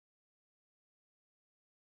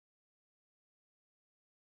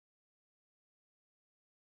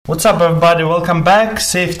What's up everybody, welcome back,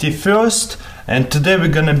 safety first, and today we're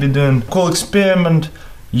gonna be doing a cool experiment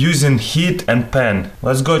using heat and pen.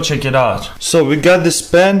 Let's go check it out. So we got this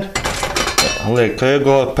pen, like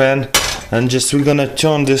regular pen, and just we're gonna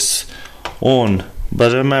turn this on.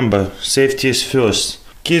 But remember, safety is first.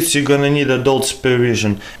 Kids, you're gonna need adult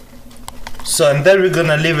supervision. So and then we're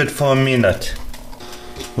gonna leave it for a minute.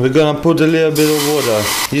 We're gonna put a little bit of water.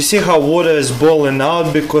 You see how water is boiling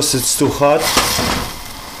out because it's too hot?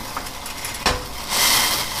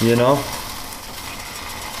 You know?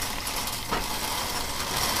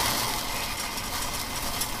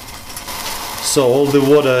 So all the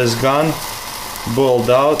water is gone, boiled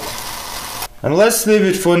out. And let's leave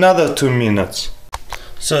it for another 2 minutes.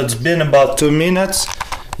 So it's been about 2 minutes.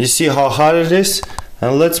 You see how hot it is?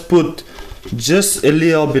 And let's put just a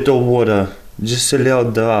little bit of water. Just a little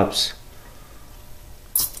drops.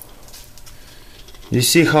 You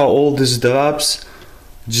see how all these drops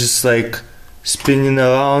just like spinning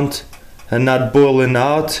around and not boiling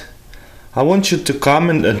out? I want you to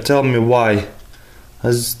comment and tell me why.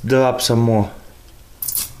 Let's drop some more.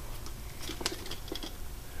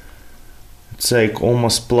 It's like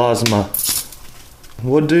almost plasma.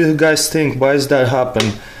 What do you guys think? Why does that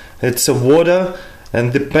happen? It's a water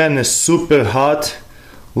and the pen is super hot.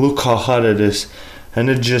 Look how hot it is,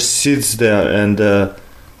 and it just sits there and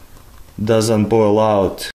doesn't boil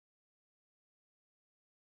out.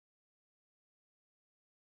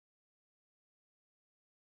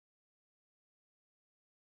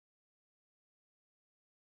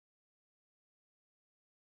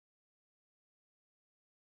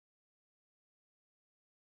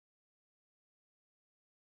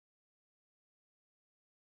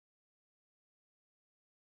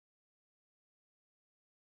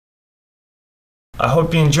 I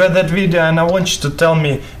hope you enjoyed that video, and I want you to tell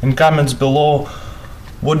me in comments below,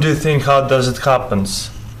 what do you think, how does it happens?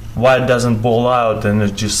 Why it doesn't boil out and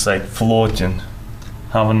it's just like floating?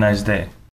 Have a nice day.